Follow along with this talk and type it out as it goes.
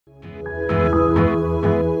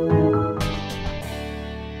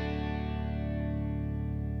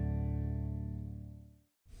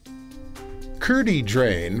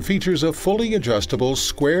KERDI-DRAIN features a fully adjustable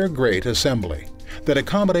square grate assembly that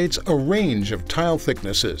accommodates a range of tile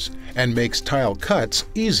thicknesses and makes tile cuts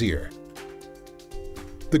easier.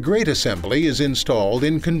 The grate assembly is installed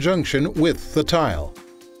in conjunction with the tile.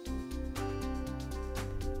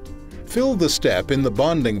 Fill the step in the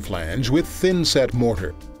bonding flange with thin-set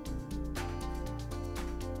mortar.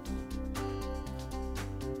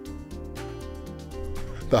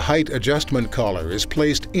 The height adjustment collar is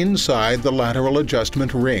placed inside the lateral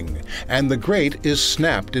adjustment ring, and the grate is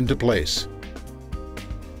snapped into place.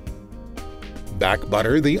 Back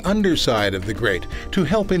butter the underside of the grate to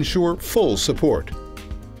help ensure full support.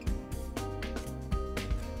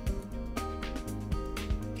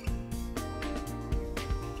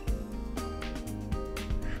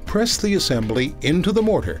 Press the assembly into the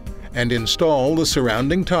mortar and install the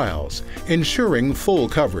surrounding tiles, ensuring full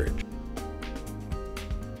coverage.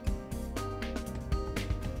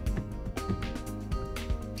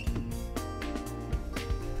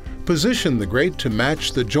 Position the grate to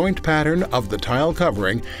match the joint pattern of the tile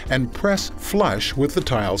covering and press flush with the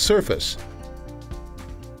tile surface.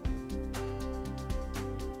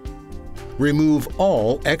 Remove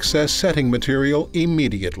all excess setting material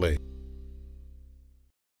immediately.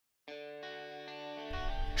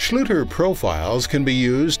 Schluter profiles can be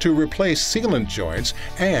used to replace sealant joints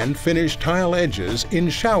and finish tile edges in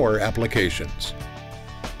shower applications.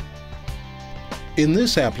 In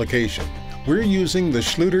this application, we're using the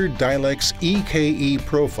Schluter Dilex EKE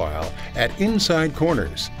profile at inside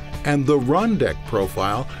corners and the Rondeck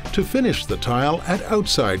profile to finish the tile at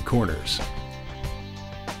outside corners.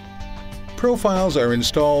 Profiles are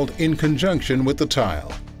installed in conjunction with the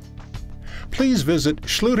tile. Please visit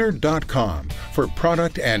schluter.com for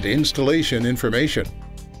product and installation information.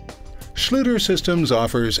 Schluter Systems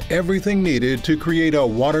offers everything needed to create a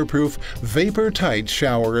waterproof, vapor-tight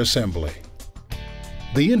shower assembly.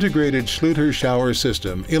 The integrated Schluter shower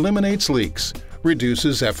system eliminates leaks,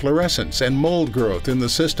 reduces efflorescence and mold growth in the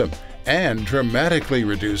system, and dramatically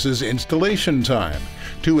reduces installation time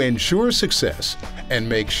to ensure success and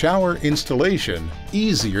make shower installation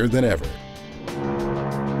easier than ever.